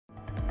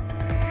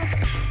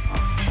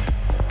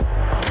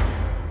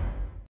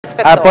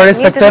respektojnë. A po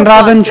respektojnë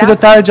radhën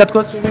qytetarë gjatë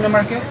kohës që jemi në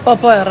market? Po,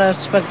 e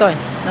respektojnë.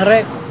 Në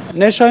rregull.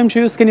 Ne shohim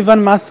që ju s'keni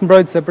vënë mas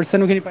mbrojtëse, përse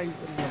nuk keni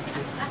pajisur?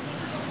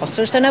 Ose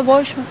është e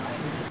nevojshme.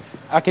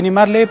 A keni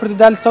marrë leje për të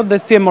dalë sot dhe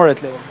si e morët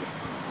leje?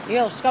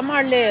 Jo, s'ka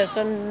marrë leje,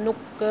 se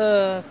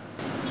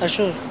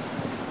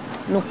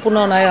nuk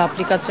punon ajo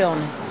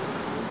aplikacioni.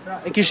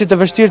 E kishit të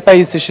vështirë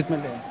pajisishit me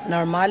leje?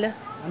 Normale.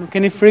 A nuk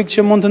keni frikë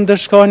që mund të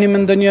ndëshkoheni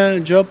me ndonjë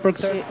gjë për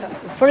këtë?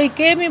 Frikë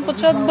kemi, po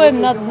çfarë të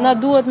bëjmë? Na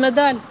duhet me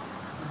dalë.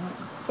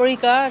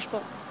 Frika është,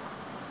 po.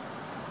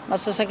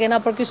 Mase se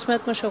kena për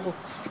kismet me shoku.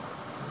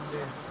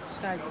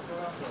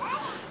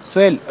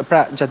 Suel,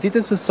 pra, gjatë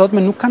ditës së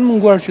sotme nuk kanë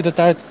munguar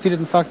qytetarët të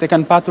cilët në fakt e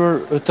kanë patur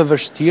të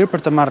vështirë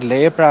për të marrë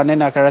leje, pra ne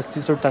na ka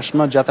rastisur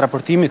tashmë gjatë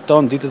raportimit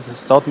ton ditës së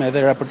sotme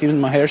edhe raportimit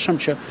më hershëm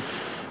që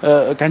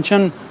kanë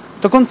qenë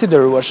të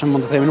konsiderueshëm,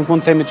 mund të themi, nuk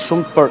mund të themi të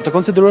shumë, por të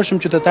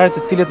konsiderueshëm qytetarët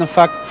të cilët në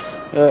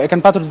fakt e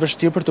kanë patur të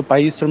vështirë për të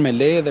pajisur me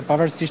leje dhe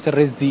pavarësisht të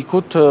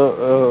rrezikut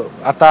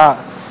ata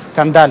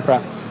kanë dalë,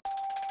 pra.